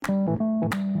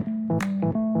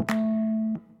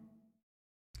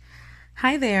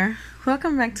Hi there.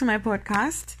 Welcome back to my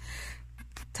podcast,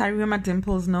 Tariuma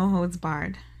Dimples No Holds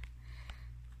Barred.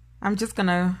 I'm just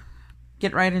gonna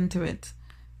get right into it.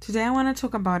 Today I want to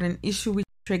talk about an issue which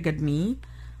triggered me.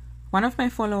 One of my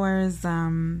followers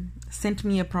sent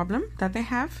me a problem that they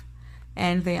have,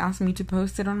 and they asked me to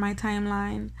post it on my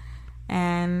timeline.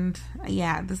 And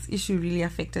yeah, this issue really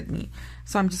affected me.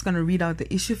 So I'm just gonna read out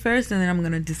the issue first, and then I'm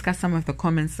gonna discuss some of the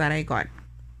comments that I got.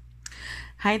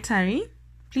 Hi Tari.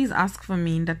 Please ask for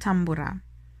me, Ndatambura.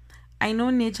 I know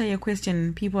nature your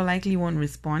question, people likely won't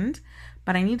respond,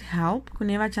 but I need help.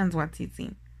 Kuneva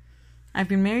chanzwatiti. I've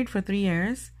been married for 3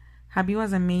 years. Habi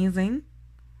was amazing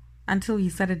until he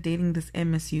started dating this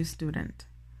MSU student.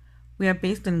 We are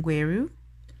based in Gweru.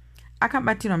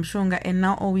 Akabatira mshonga, and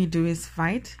now all we do is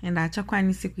fight, and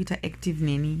achakwani sikuita active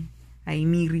neni.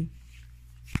 Aimiri.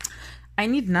 I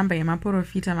need number ya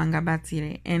maporofita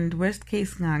mangabatire, and worst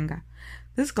case nganga.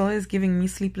 This girl is giving me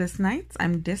sleepless nights.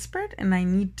 I'm desperate and I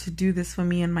need to do this for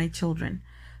me and my children.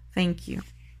 Thank you.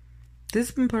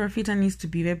 This Mporofita needs to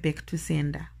be back to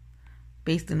Senda,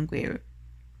 based in Gweru.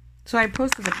 So I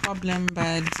posted the problem,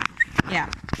 but yeah,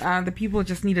 the people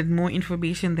just needed more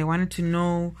information. They wanted to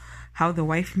know how the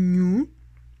wife knew.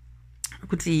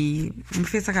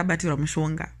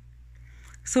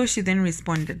 So she then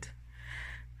responded,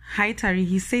 Hi Tari,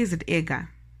 he says it ega.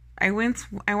 I once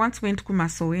went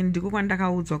kumasowe ndikukwanda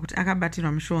kaudzwa kuti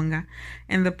akabatirwa mushonga,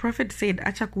 and the prophet said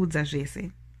achakuudza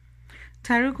zvese.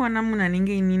 Tari kuona munhu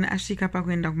anenge inini asvika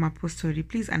pakuenda kumapostori,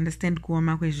 please understand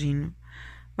kuoma kwezvinhu.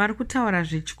 Vari kutaura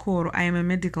zvechikoro. I am a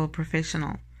medical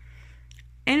professional.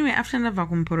 Anyway, after ndabva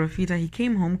kumuprofita, he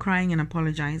came home crying and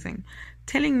apologizing,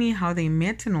 telling me how they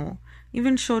met and all,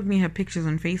 even showed me her pictures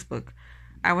on Facebook.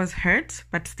 I was hurt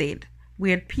but stayed. We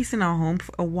had peace in our home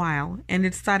for a while and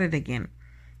it started again.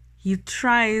 He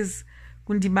tries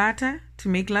kundibata to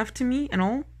make love to me and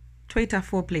all, Twitter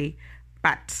foreplay,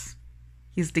 but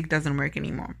his dick doesn't work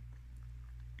anymore.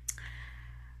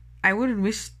 I wouldn't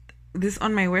wish this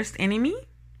on my worst enemy.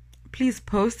 Please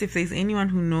post if there's anyone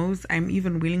who knows. I'm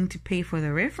even willing to pay for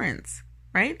the reference,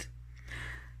 right?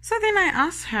 So then I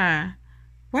asked her,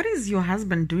 what is your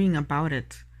husband doing about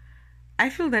it?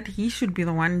 I feel that he should be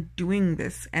the one doing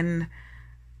this and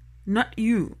not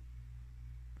you.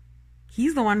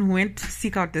 He's the one who went to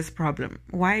seek out this problem.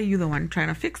 Why are you the one trying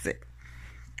to fix it?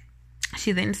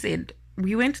 She then said,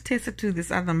 we went to test it to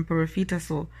this other Mporofita,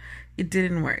 so it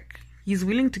didn't work. He's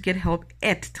willing to get help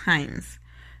at times.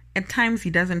 At times he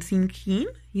doesn't seem keen.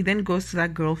 He then goes to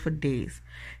that girl for days.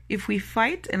 If we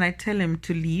fight and I tell him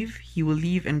to leave, he will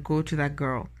leave and go to that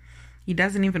girl. He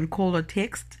doesn't even call or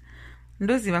text.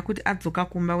 Ndoziva kuti adzoka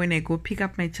kumba when I go pick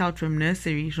up my child from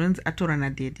nursery, runs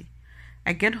atorana dedi.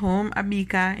 I get home,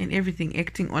 abika, and everything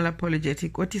acting all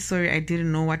apologetic. What is sorry, I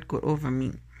didn't know what got over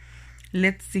me.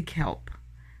 Let's seek help.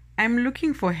 I'm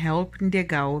looking for help,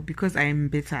 ndegao, because I am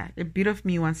bitter. A bit of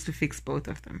me wants to fix both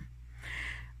of them.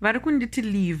 Varukunditi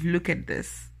leave, look at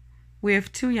this. We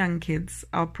have 2 young kids.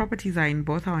 Our properties are in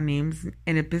both our names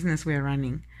and a business we're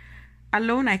running.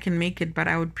 Alone I can make it, but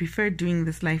I would prefer doing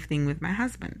this life thing with my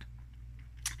husband.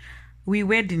 We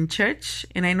wed in church,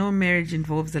 and I know marriage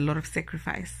involves a lot of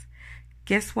sacrifice.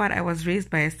 Guess what? I was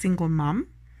raised by a single mom.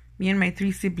 Me and my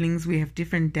 3 siblings, we have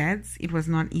different dads. It was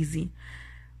not easy.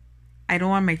 I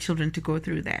don't want my children to go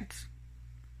through that.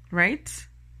 Right?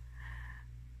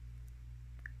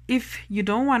 If you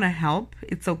don't want to help,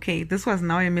 it's okay. This was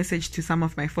now a message to some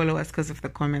of my followers because of the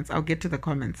comments. I'll get to the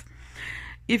comments.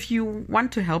 If you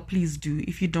want to help, please do.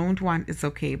 If you don't want, it's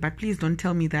okay. But please don't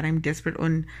tell me that I'm desperate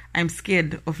or I'm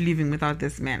scared of living without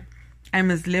this man.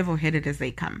 I'm as level-headed as they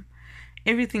come.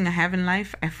 Everything I have in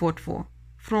life, I fought for.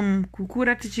 From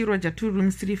kukura tichiroja 2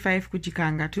 rooms 35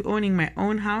 kuchikanga to owning my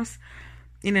own house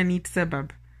in a neat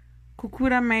suburb.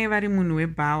 Kukura maivari munwe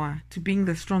bawa to being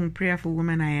the strong, prayerful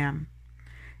woman I am.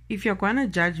 If you're gonna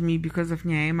judge me because of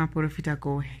Nyaema Porofita,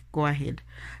 go ahead.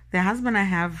 The husband I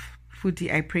have,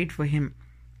 Futi, I prayed for him.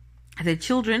 The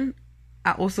children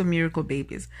are also miracle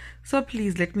babies. So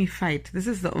please let me fight. This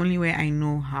is the only way I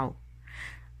know how.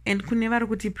 And kuneva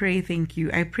kuti pray, thank you.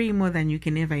 I pray more than you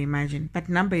can ever imagine. But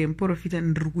number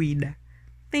Mporofita nruida.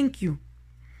 Thank you.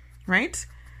 Right?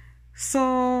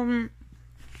 So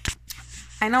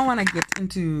I now want to get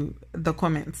into the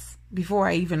comments before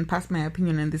I even pass my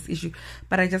opinion on this issue.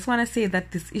 But I just want to say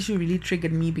that this issue really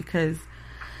triggered me because,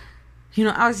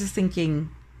 I was just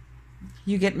thinking,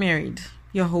 you get married,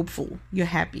 you're hopeful, you're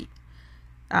happy.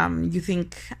 You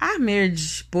think,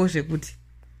 marriage, bullshit.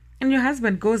 And your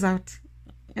husband goes out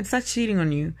and starts cheating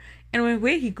on you. And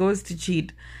where he goes to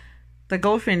cheat, the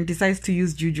girlfriend decides to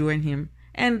use juju on him.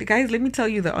 And guys, let me tell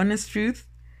you the honest truth.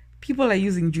 people are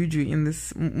using juju in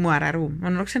this muararo.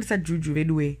 Juju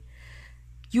vedwe.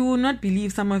 You will not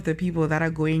believe some of the people that are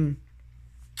going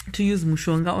to use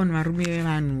mushonga on varume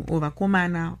vevanhu or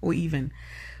vakomana or even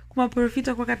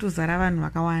kumaprofita kwakatozara vanhu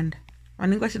vakawanda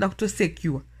vanenge vachida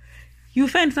kutosecure. You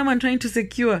find someone trying to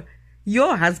secure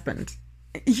your husband.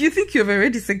 You think you've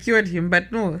already secured him,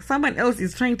 but no, someone else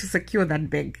is trying to secure that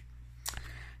bag.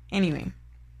 Anyway,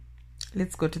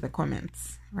 let's go to the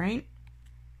comments, right?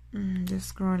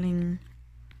 Just scrolling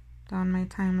down my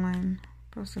timeline.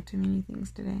 Posted too many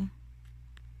things today.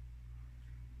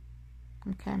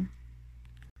 Okay.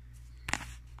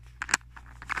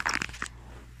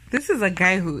 This is a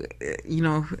guy who,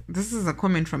 this is a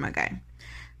comment from a guy.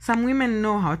 Some women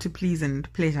know how to please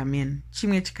and pleasure men.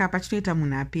 Chimwe chikapa chinoita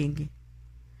munhu apenge.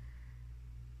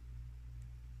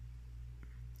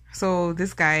 So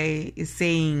this guy is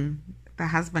saying the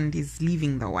husband is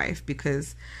leaving the wife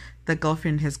because the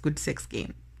girlfriend has good sex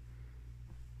game.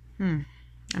 I'm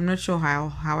not sure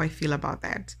how I feel about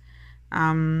that.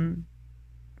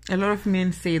 A lot of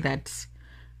men say that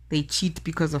they cheat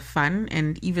because of fun,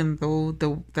 and even though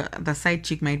the side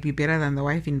chick might be better than the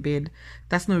wife in bed,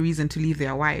 that's no reason to leave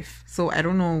their wife. So I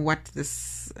don't know what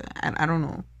this, I don't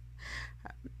know.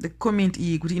 The comment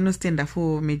is kuti inostand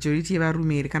for majority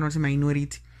varume kana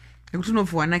minority. I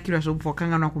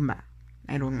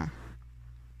don't know.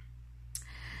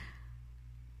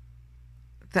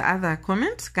 The other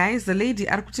comment, guys, the lady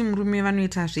arikuti murume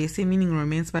vanoita zvese meaning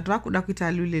romance, but vakuda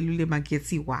kuita lule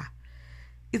magetsi wa.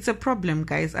 It's a problem,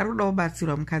 guys. Aruda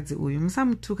kubatsirwa mukadzi uyu.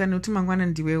 Musamutuka nekuti mangwana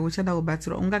ndiwe uchada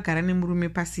kubatsirwa ungagara nemurume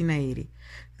pasina here.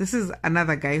 This is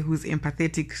another guy who's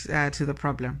empathetic to the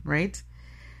problem, right?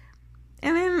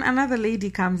 And then another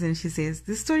lady comes and she says,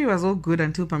 this story was all good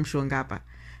until pamshongapa.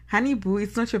 Honey boo,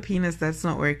 it's not your penis that's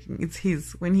not working. It's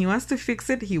his. When he wants to fix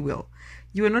it, he will.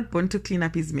 You were not born to clean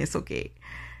up his mess, okay?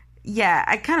 Yeah,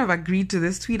 I kind of agreed to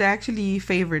this tweet. I actually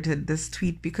favorited this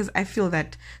tweet because I feel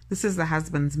that this is the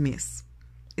husband's mess.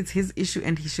 It's his issue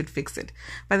and he should fix it.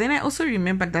 But then I also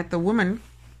remembered that the woman,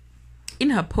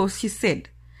 in her post, she said,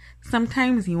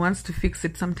 sometimes he wants to fix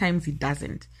it, sometimes he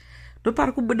doesn't.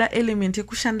 Doparikubuda element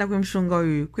yekushanda kwemshonga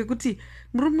uyu kwekuti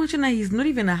murume wachona he's not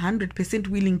even 100%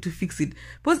 willing to fix it.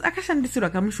 Because akashandisirwa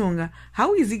kamshonga,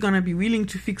 how is he gonna be willing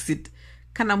to fix it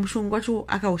kana mushonga wacho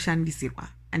akaushandisirwa?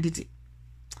 Anditi.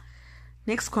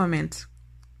 Next comment.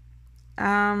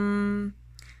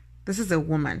 This is a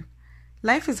woman.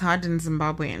 Life is hard in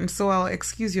Zimbabwe, and so I'll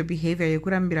excuse your behavior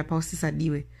yekurambira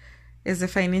pausisadiwe as a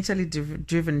financially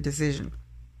driven decision.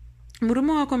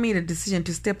 Murume wako made a decision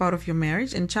to step out of your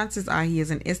marriage, and chances are he has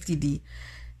an STD.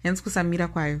 Hence kusamira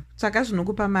kwayo. Tsvaka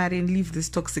zvinokupa mari and leave this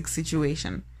toxic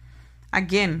situation.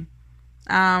 Again,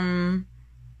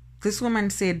 this woman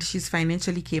said she's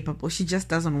financially capable. She just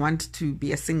doesn't want to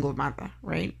be a single mother,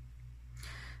 right?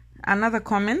 Another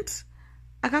comment.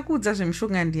 Akakudza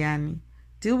zvemishonga ndiani.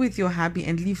 Deal with your hubby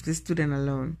and leave the student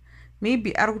alone.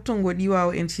 Maybe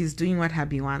arukutongodiwao and she's doing what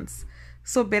hubby wants.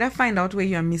 So better find out where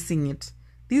you are missing it.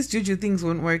 These juju things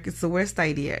won't work. It's the worst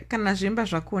idea. Kana zvimba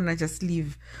zvakona, just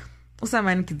leave.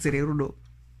 Usamanikidzire rudo.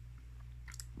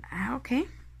 Okay.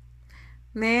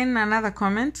 Then another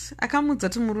comment. Akamudza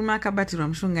kuti murume akabatirwa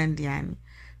mushonga ndiani.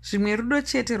 Zvimwe rudo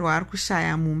chete rwaari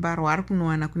kushaya mumba rwaari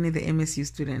kunowana kune the MSU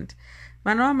student.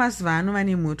 Vana vamazuva ano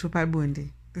vane moto pabonde.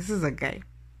 This is a guy.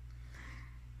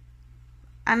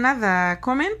 Another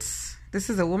comment. This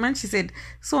is a woman. She said,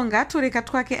 so ngatore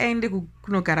katwake aende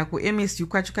kunogara ku MSU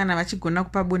kwacho kana vachigona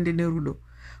kupa bonde nerudo.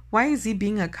 Why is he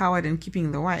being a coward and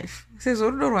keeping the wife? Says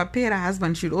rudo rwapera,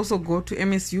 husband should also go to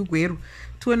MSU gweru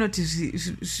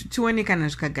tuone kana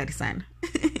zvikagarisana.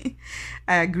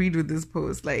 I agreed with this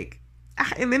post. Like,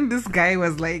 and then this guy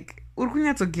was like,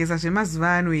 urikunyatogeza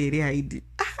zvemazuva ano here haidi.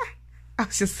 I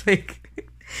was just like,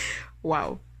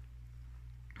 wow.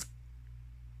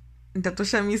 Then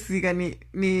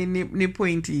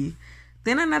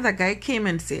another guy came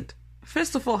and said,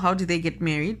 first of all, how did they get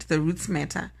married? The roots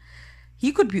matter.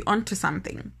 He could be onto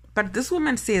something. But this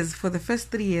woman says for the first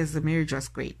 3 years, the marriage was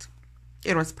great.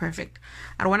 It was perfect.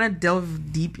 I don't want to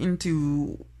delve deep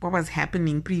into what was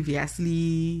happening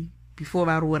previously before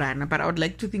varorana, but I would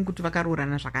like to think kuti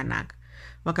vakarorana zvakanaka.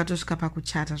 Vakatosvika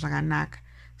pakuchata zvakanaka.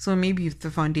 So maybe it's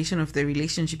the foundation of the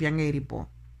relationship yanga iripo.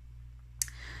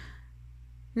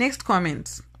 Next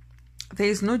comment. There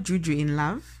is no juju in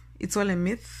love. It's all a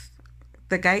myth.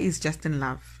 The guy is just in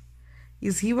love.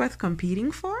 Is he worth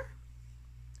competing for?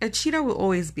 A cheater will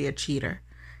always be a cheater.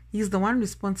 He's the one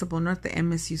responsible, not the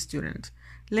MSU student.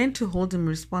 Learn to hold him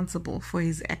responsible for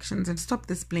his actions and stop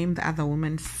this blame the other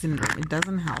woman syndrome. It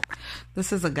doesn't help.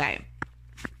 This is a guy.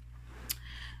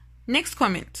 Next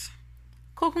comment.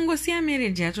 ko kungosiya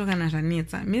marriage yacho kana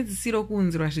zvanetsa medzisiro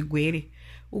kuunzirwa zvigwere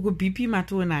uku BP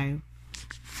matoonayo.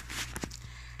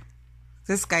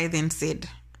 This guy then said,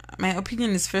 my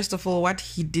opinion is, first of all, what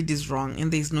he did is wrong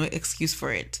and there's no excuse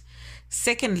for it.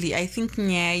 Secondly, I think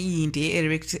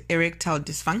erectile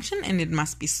dysfunction and it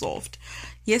must be solved.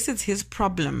 Yes, it's his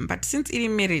problem, but since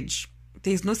in marriage,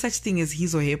 there's no such thing as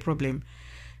his or her problem,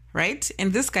 right?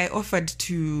 And this guy offered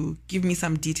to give me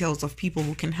some details of people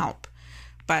who can help.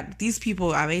 But these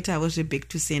people, I was a big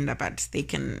to send, but they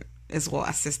can as well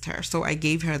assist her. So I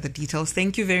gave her the details.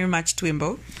 Thank you very much,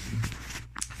 Twimbo,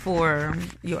 for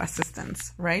your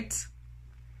assistance, right?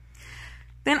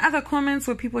 Then other comments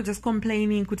were people just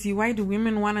complaining, Kuti, why do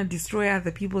women want to destroy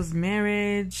other people's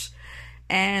marriage?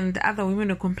 And other women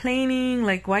are complaining,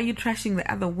 like, why are you trashing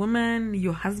the other woman?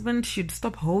 Your husband should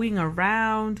stop hoeing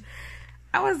around.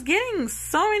 I was getting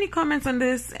so many comments on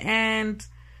this, and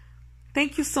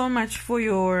thank you so much for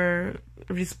your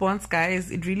response,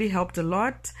 guys. It really helped a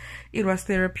lot. It was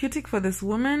therapeutic for this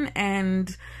woman,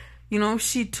 and, you know,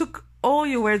 she took all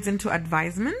your words into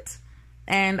advisement.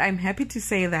 And I'm happy to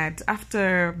say that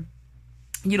after,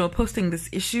 you know, posting this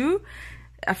issue,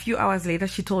 a few hours later,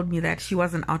 she told me that she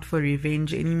wasn't out for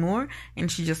revenge anymore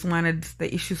and she just wanted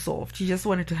the issue solved. She just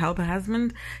wanted to help her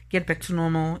husband get back to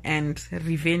normal, and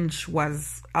revenge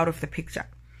was out of the picture.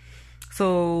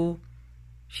 So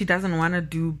she doesn't want to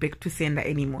do back to sender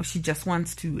anymore. She just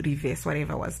wants to reverse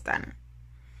whatever was done.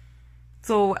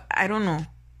 So I don't know.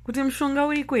 Kuti mshonga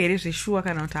uriko here zveshuwa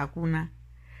kana kuti hakuna.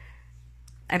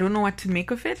 I don't know what to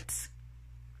make of it.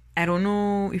 I don't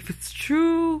know if it's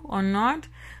true or not,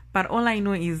 but all I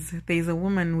know is there's a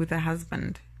woman with a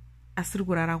husband. Asiri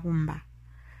kurara kumba.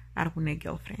 Ari kune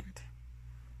girlfriend.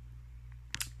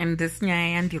 And this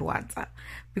nyaya yandirwadza.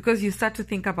 Because you start to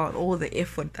think about all the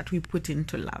effort that we put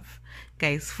into love.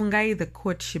 Guys, fungai the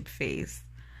courtship phase.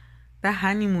 The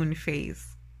honeymoon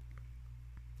phase.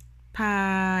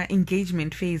 Pa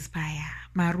engagement phase paya.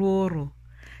 Maroro.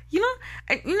 You know,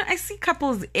 I see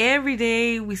couples every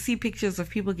day. We see pictures of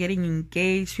people getting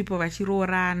engaged, people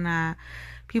vachirorana,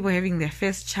 people having their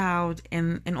first child,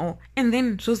 and all. And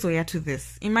then zozoya to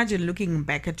this. Imagine looking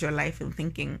back at your life and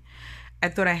thinking, I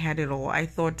thought I had it all. I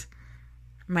thought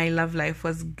my love life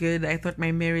was good. I thought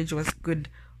my marriage was good.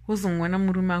 You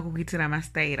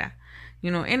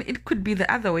know, and it could be the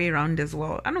other way around as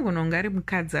well.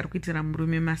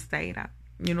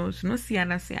 You know, it's no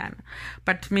siana.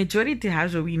 But majority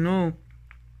hazo, we know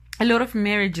a lot of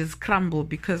marriages crumble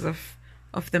because of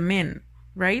the men,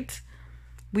 right?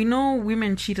 We know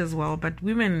women cheat as well, but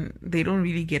women, they don't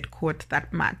really get caught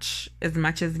that much as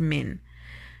men.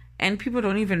 And people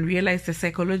don't even realize the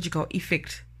psychological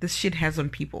effect this shit has on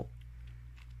people.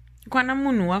 It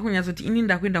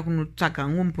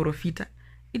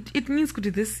means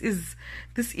this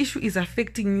issue is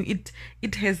affecting you.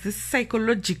 It has this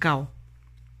psychological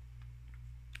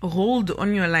hold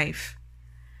on your life.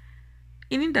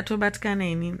 I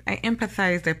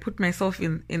empathized. I put myself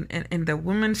in the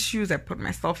woman's shoes. I put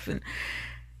myself in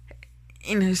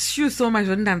his shoes so much.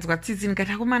 You know,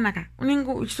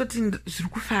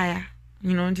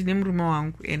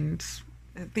 and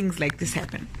things like this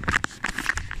happen.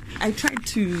 I tried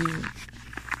to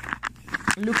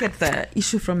look at the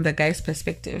issue from the guy's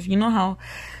perspective. You know how,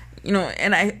 you know,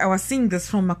 and I was seeing this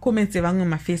from my comments on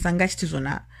my face.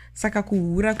 Saka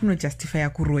kuhura kuno justify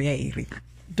kuroya iri.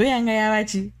 Doyanga yava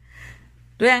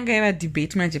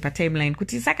debate manje pa timeline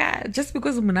kuti saka just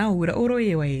because muna hura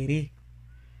oroyewa iri.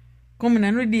 Ko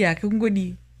muna nodi yake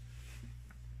kungodi.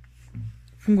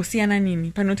 Kungosiyana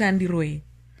nini panoti andiroye.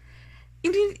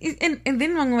 And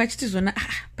then vamwe vachitizvona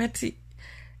but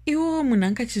iwo munhu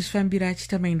angachizvifambira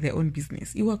achita mind their own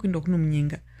business. Iwo akuenda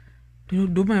kunomunyenga.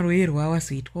 Ndomaroyerwa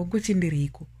awazoitwa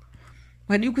ngochendereiko.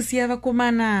 Wadi kusiya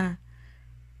vakomana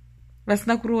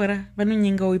vasina kuroora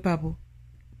vanonyengawo ipapo.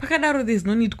 Pakadaro there's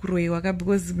no need kuroyiwa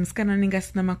because musikana unenge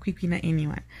asina makwikwi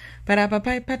anyone. But apa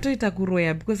patoita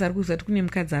kuroya because ari kuzwa kuti kune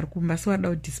mukadzi ari kumba, so wada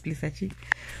kudisplace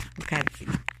mukadzi.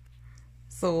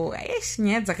 So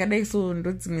nyaya dzakadai so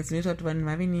ndodzimwe dzinoita kuti vanhu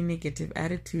vave negative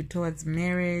attitude towards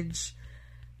marriage.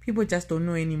 People just don't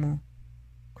know anymore.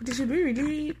 Should we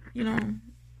really, you know,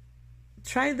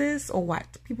 try this or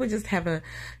what? People just have a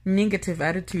negative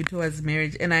attitude towards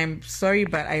marriage, and I'm sorry,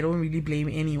 but I don't really blame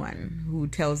anyone who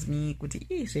tells me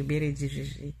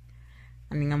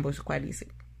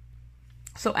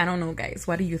so I don't know, guys,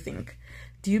 what do you think?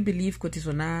 Do you believe kuti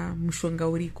zona mushonga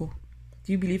uriko?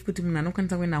 Do you believe kuti munhu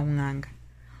anokwanisa kuenda kung'anga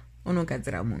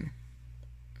unogadzira munhu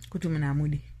kuti munhu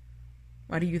amudi?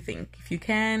 What do you think? If you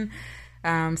can,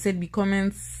 send me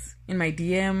comments in my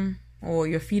DM or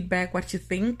your feedback, what you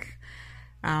think.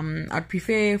 I'd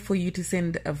prefer for you to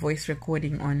send a voice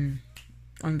recording on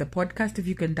the podcast. If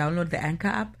you can download the Anchor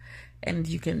app and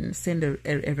you can send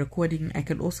a recording, I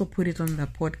can also put it on the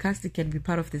podcast. It can be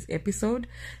part of this episode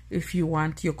if you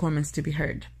want your comments to be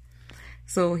heard.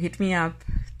 So hit me up,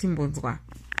 Timbonzwa.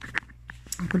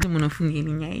 Kuti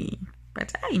munofungeni nyai.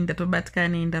 But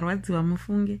ndatobatikane ndarwadziwa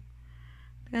mufunge.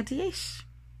 Ndakati yesh.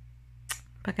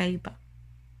 Pakaipa.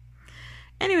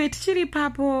 Anyway, Tichiri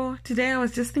Papo, today I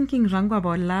was just thinking zvangu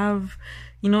about love.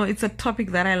 You know, it's a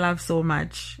topic that I love so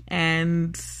much.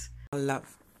 And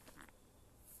love.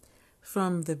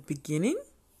 From the beginning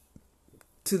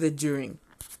to the during,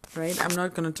 right? I'm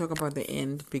not going to talk about the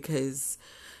end because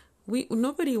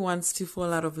nobody wants to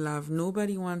fall out of love.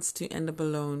 Nobody wants to end up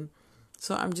alone.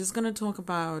 So I'm just going to talk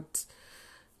about,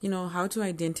 you know, how to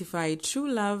identify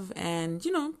true love and,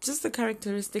 you know, just the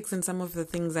characteristics and some of the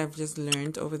things I've just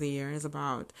learned over the years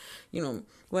about, you know,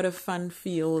 what a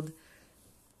fun-filled,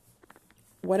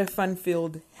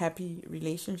 happy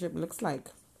relationship looks like.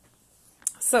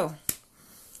 So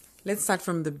let's start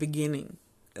from the beginning,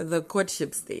 the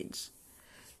courtship stage.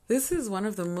 This is one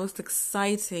of the most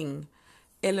exciting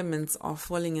elements of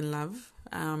falling in love.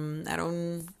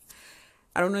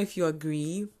 I don't know if you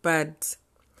agree, but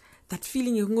that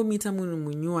feeling you go meet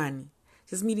someone,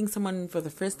 just meeting someone for the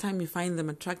first time, you find them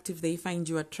attractive, they find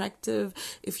you attractive.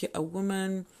 If you're a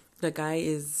woman, the guy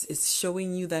is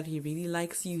showing you that he really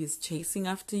likes you, he's chasing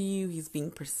after you, he's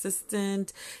being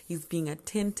persistent, he's being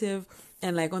attentive.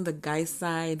 And like on the guy's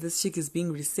side, this chick is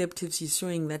being receptive. She's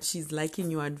showing that she's liking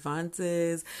your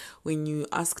advances. When you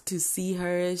ask to see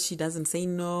her, she doesn't say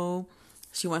no.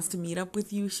 She wants to meet up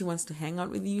with you. She wants to hang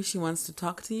out with you. She wants to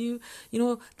talk to you. You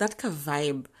know, that ka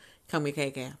vibe.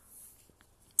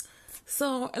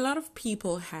 So a lot of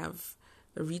people have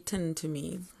written to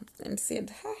me and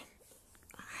said,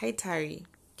 hi Tari,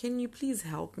 can you please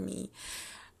help me?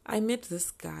 I met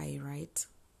this guy, right?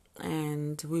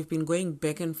 And we've been going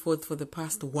back and forth for the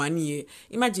past 1 year.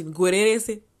 Imagine,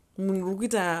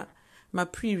 my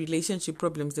pre-relationship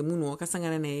problems.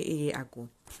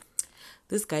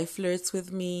 This guy flirts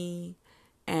with me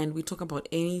and we talk about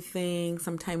anything.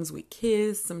 Sometimes we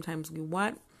kiss, sometimes we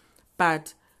what.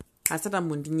 But asata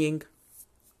mundinyeng.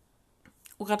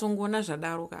 Ukatongona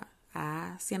zvadaruka.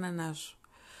 Siyana nazvo.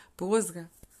 Because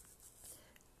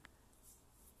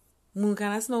munhu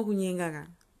kana asina kunyenga ka.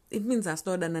 It means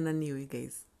asinodanana newe,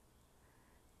 guys.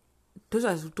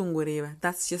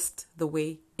 That's just the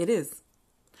way it is.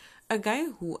 A guy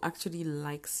who actually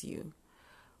likes you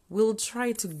will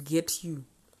try to get you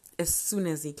as soon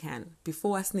as he can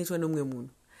before asnitwe nomwe munhu.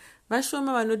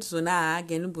 Vashoma vanoti zvona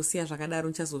again umbosiya zvakadaro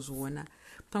nchazozviona.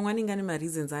 Pamwe ngani ma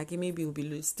reasons ake, maybe he'll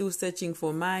be still searching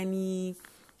for money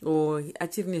or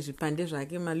achiri nezvipande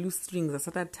zvake, ma loose strings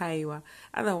asata taiwa.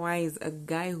 Otherwise, a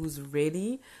guy who's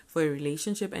ready for a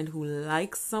relationship and who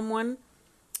likes someone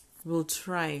will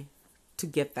try to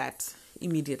get that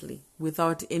immediately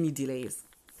without any delays.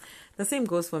 The same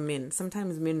goes for men.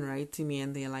 Sometimes men write to me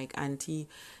and they're like, Auntie,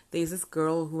 there's this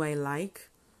girl who I like,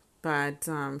 but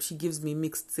she gives me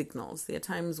mixed signals. There are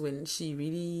times when she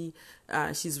really,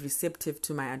 she's receptive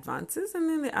to my advances, and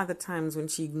then there are other times when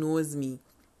she ignores me.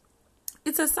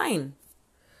 It's a sign.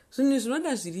 So it's not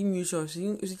that really mutual.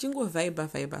 Zvichingo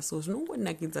vibe so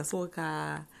zvinongonakidza so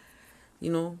ka,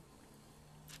 you know,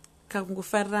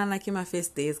 kakungofarana kema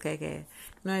first days kake.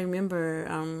 I remember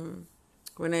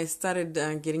when I started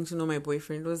getting to know my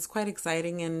boyfriend, it was quite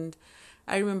exciting, and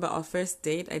I remember our first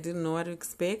date, I didn't know what to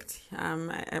expect.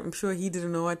 I'm sure he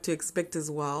didn't know what to expect as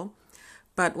well.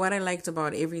 But what I liked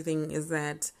about everything is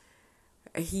that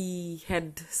he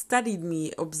had studied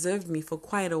me, observed me for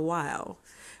quite a while.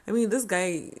 I mean, this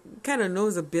guy kind of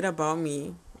knows a bit about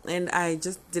me, and I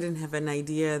just didn't have an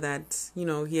idea that, you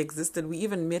know, he existed. We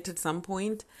even met at some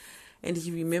point, and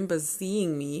he remembers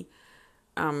seeing me,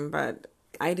 but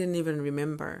I didn't even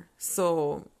remember.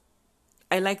 So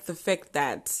I like the fact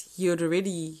that he had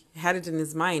already had it in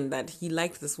his mind that he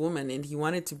liked this woman and he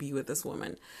wanted to be with this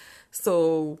woman.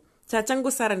 So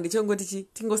chachangosara ndichongoti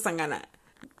tingosangana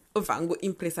vango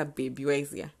impressa baby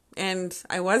waizia. And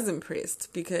I was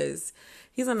impressed because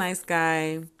he's a nice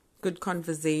guy, good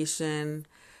conversation.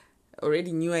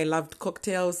 Already knew I loved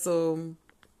cocktails, so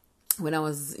when I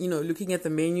was, you know, looking at the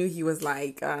menu, he was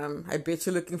like, I bet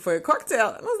you're looking for a cocktail.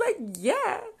 And I was like,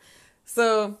 yeah.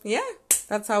 So, yeah,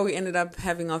 that's how we ended up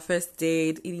having our first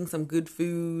date, eating some good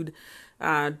food,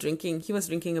 drinking. He was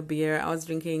drinking a beer.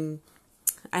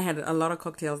 I had a lot of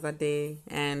cocktails that day,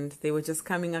 and they were just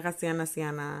coming.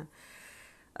 Siana.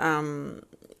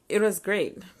 It was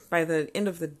great. By the end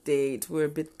of the date, we were a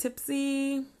bit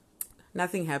tipsy.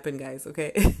 Nothing happened, guys,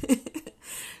 okay?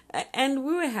 And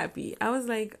we were happy. I was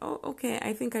like, oh, okay,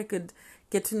 I think I could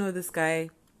get to know this guy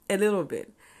a little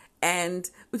bit. And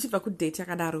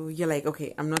you're like,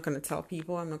 okay, I'm not going to tell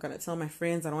people. I'm not going to tell my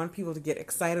friends. I don't want people to get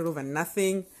excited over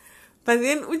nothing. But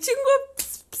then,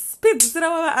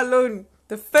 alone.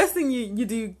 The first thing you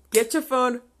do, get your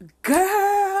phone.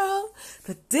 Girl,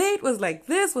 the date was like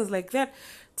this, was like that.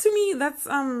 To me, that's,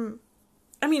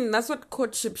 that's what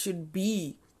courtship should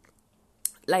be.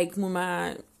 Like,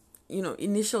 muma,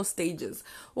 initial stages.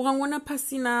 Ukangona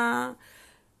pasina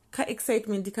ka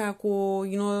excitement kako,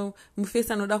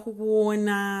 mufesa noda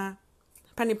kukuona,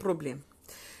 pani problem.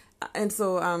 And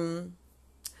so,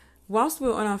 whilst we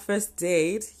were on our first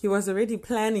date, he was already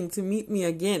planning to meet me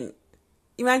again.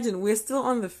 Imagine, we're still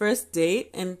on the first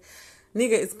date and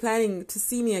nigga is planning to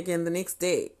see me again the next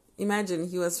day. Imagine,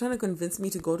 he was trying to convince me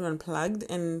to go to Unplugged,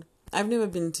 and I've never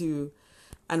been to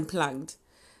Unplugged.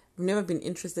 I've never been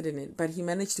interested in it, but he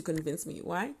managed to convince me.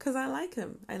 Why? Because I like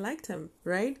him. I liked him,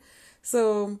 right?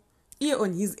 So, here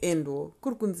on his end,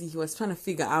 he was trying to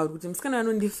figure out, but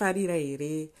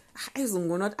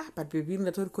baby,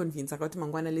 convinced.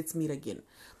 Let's meet again.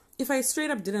 If I straight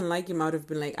up didn't like him, I would have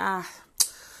been like,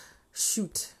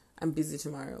 shoot, I'm busy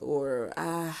tomorrow. Or,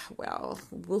 well,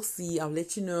 we'll see. I'll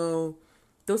let you know.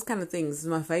 Those kind of things.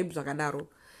 My vibes.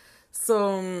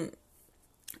 So,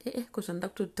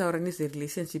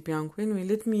 relationship. Anyway,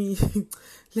 let me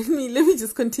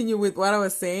just continue with what I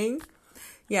was saying.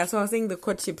 Yeah, so I was saying the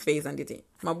courtship phase and it.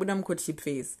 Mabudam courtship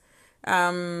phase.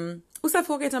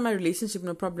 Usafoketa my relationship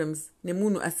no problems.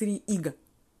 Nemunu asiri eager.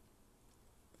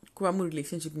 Kuamu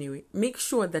relationship niwe. Make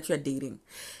sure that you are dating.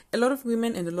 A lot of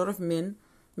women and a lot of men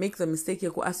make the mistake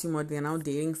you assume that they're now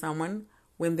dating someone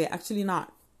when they're actually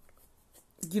not.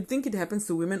 You'd think it happens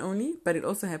to women only, but it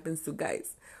also happens to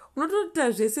guys. Not that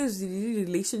there's a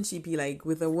relationship like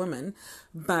with a woman,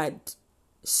 but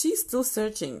she's still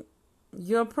searching.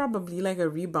 You're probably like a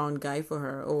rebound guy for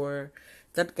her, or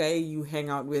that guy you hang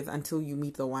out with until you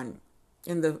meet the one.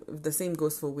 And the same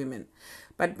goes for women.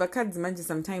 But imagine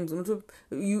sometimes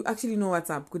you actually know what's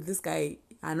up with this guy.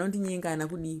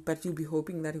 But you'll be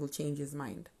hoping that he'll change his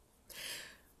mind.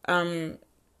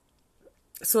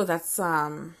 So that's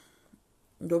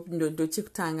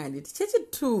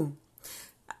too.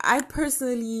 I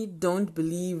personally don't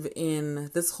believe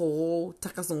in this whole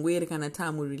takasongwere kana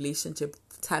tamu relationship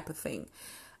type of thing.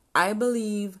 I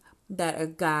believe that a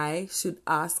guy should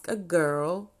ask a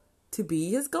girl to be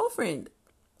his girlfriend.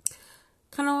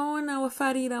 Kana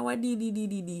wafarira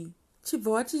wadidi.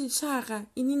 Chivochi chaka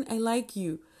inin I like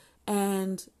you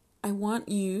and I want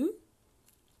you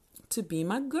to be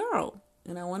my girl.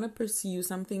 And I want to pursue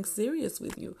something serious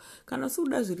with you. Kana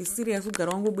suda zuri serious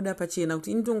ugarongo buda pachena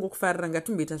kuti intongo kufarira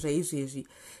ngatumbeta zvaizvezvi.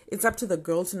 It's up to the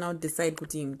girl to now decide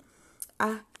kuti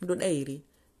ndoda iri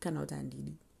kana kuti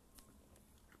handidi.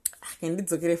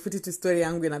 Kandidzokere futi to story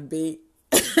yangu inabei.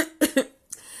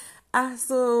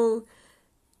 So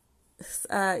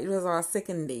it was our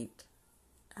second date.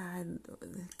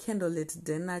 Candlelit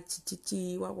dinner,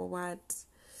 chichichi, what.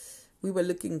 We were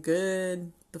looking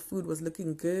good. The food was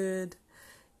looking good.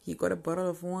 He got a bottle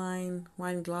of wine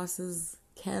glasses,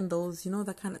 candles,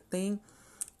 that kind of thing.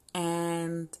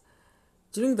 And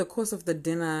during the course of the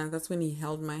dinner, that's when he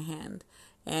held my hand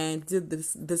and did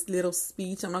this little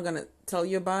speech. I'm not going to tell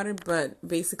you about it, but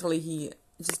basically he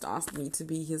just asked me to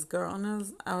be his girl.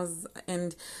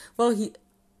 And he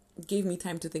gave me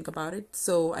time to think about it.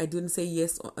 So I didn't say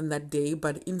yes on that day,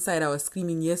 but inside I was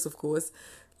screaming yes, of course.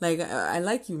 Like, I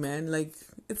like you, man. Like,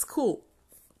 it's cool.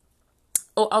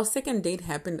 Oh, our second date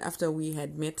happened after we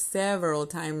had met several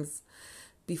times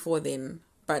before then.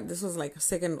 But this was like a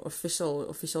second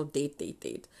official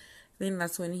date. Then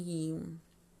that's when he,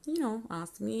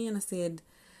 asked me, and I said,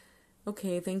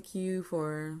 okay, thank you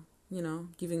for,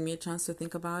 giving me a chance to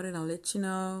think about it. I'll let you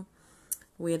know.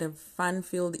 We had a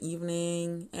fun-filled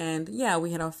evening, and yeah,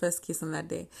 we had our first kiss on that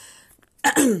day.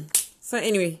 So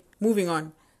anyway, moving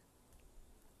on.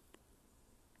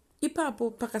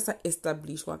 Ipapo pakasa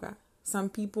establish waka. Some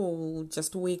people will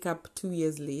just wake up 2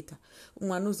 years later.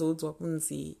 Umanozodzwa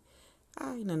kunzi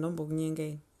inanombo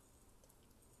kunyenge.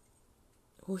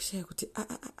 Hosha kuti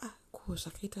ko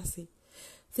zvakaita sei.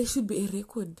 There should be a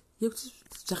record. Yekuti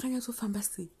zvakanyatofamba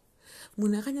sei.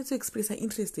 Munhu akanyatso express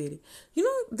interest ere.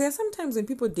 There are sometimes when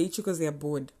people date you because they are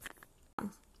bored.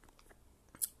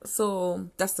 So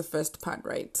that's the first part,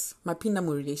 right? Mapinda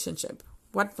mu relationship.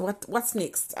 What's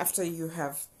next after you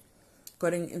have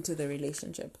gotten into the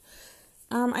relationship?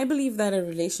 I believe that a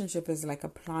relationship is like a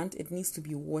plant. It needs to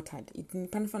be watered. It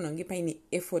needs any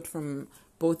effort from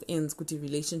both ends kuti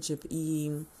relationship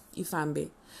ifambe.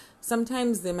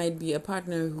 Sometimes there might be a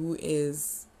partner who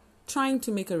is trying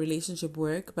to make a relationship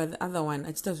work, but the other one,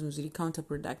 it just was really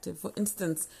counterproductive. For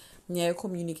instance,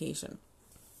 communication.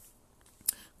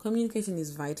 Communication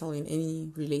is vital in any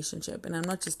relationship. And I'm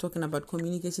not just talking about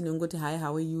communication and go to hi,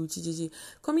 how are you?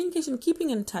 Communication,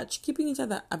 keeping in touch, keeping each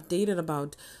other updated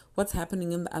about what's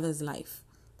happening in the other's life.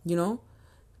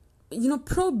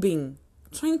 Probing,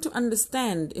 trying to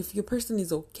understand if your person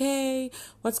is okay,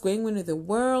 what's going on in the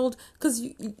world. Because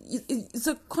it's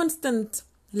a constant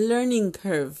learning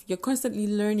curve. You're constantly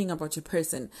learning about your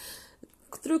person.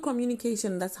 Through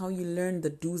communication, that's how you learn the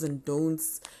do's and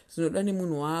don'ts.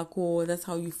 That's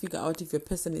how you figure out if your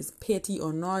person is petty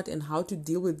or not and how to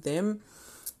deal with them.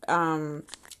 To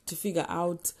figure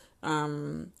out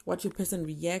what your person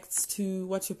reacts to,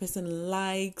 what your person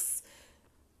likes,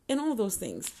 and all those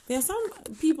things. There are some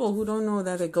people who don't know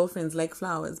that their girlfriends like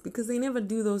flowers because they never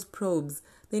do those probes.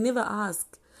 They never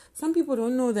ask. Some people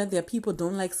don't know that their people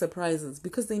don't like surprises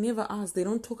because they never ask. They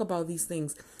don't talk about these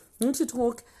things. You need to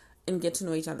talk and get to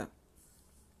know each other.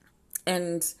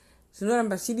 And I'll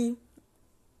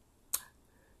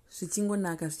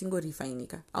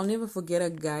never forget a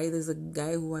guy. There's a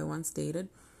guy who I once dated.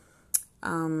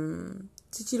 To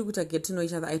get to know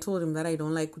each other, I told him that I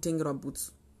don't like kutengerwa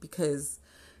boots because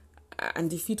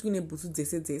and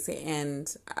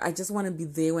I just want to be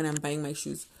there when I'm buying my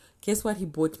shoes. Guess what he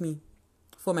bought me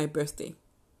for my birthday?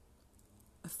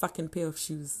 A fucking pair of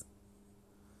shoes.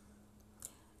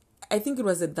 I think it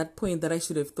was at that point that I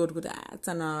should have thought, it's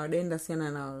an hour, and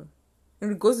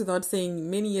it goes without saying,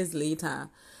 many years later,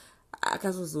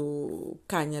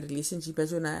 kanya relationship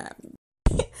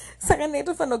saka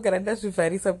netofana kugara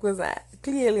zvivharisa because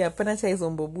clearly hapana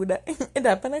chaizombobuda and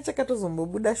hapana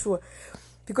chakatozombobuda sure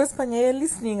because panyaya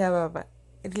listening ababa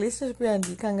relationship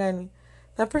yandikangani,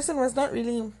 that person was not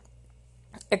really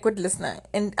a good listener.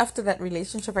 And after that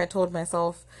relationship, I told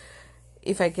myself,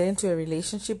 if I get into a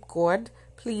relationship, God,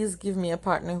 please give me a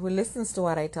partner who listens to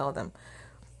what I tell them.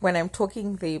 When I'm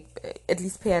talking, they at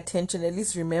least pay attention, at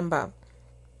least remember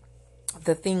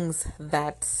the things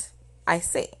that I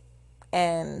say.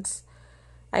 And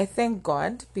I thank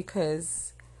God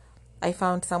because I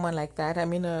found someone like that.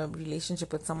 I'm in a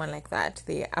relationship with someone like that.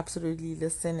 They absolutely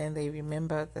listen and they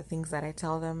remember the things that I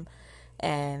tell them,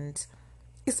 and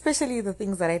especially the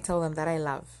things that I tell them that I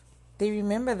love. They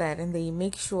remember that and they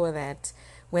make sure that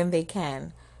when they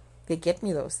can, they get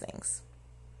me those things.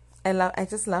 I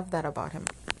just love that about him.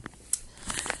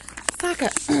 Saka.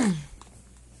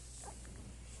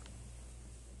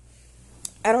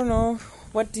 I don't know.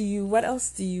 What do you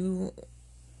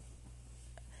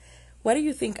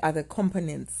think are the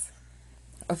components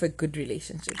of a good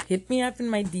relationship? Hit me up in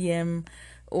my DM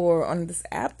or on this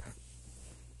app.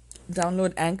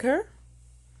 Download Anchor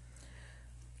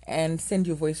and send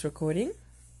your voice recording,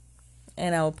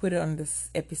 and I'll put it on this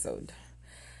episode.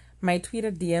 My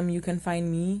Twitter DM, you can find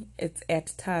me. It's at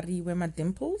Tariwema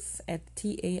Dimples, at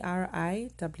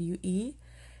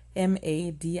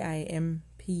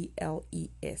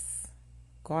TARIWEMADIMPLES.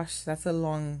 Gosh, that's a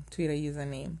long Twitter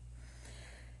username.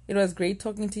 It was great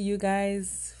talking to you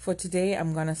guys. For today,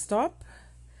 I'm going to stop.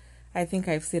 I think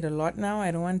I've said a lot now.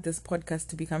 I don't want this podcast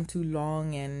to become too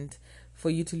long and for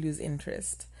you to lose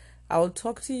interest. I'll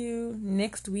talk to you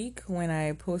next week when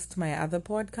I post my other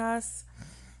podcasts.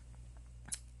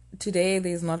 Today,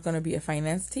 there's not going to be a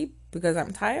finance tip because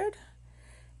I'm tired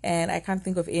and I can't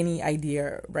think of any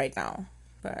idea right now.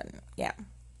 But yeah,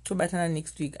 Chobatana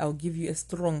next week. I'll give you a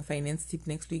strong finance tip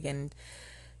next week, and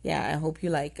yeah, I hope you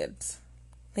like it.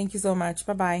 Thank you so much.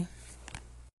 Bye-bye.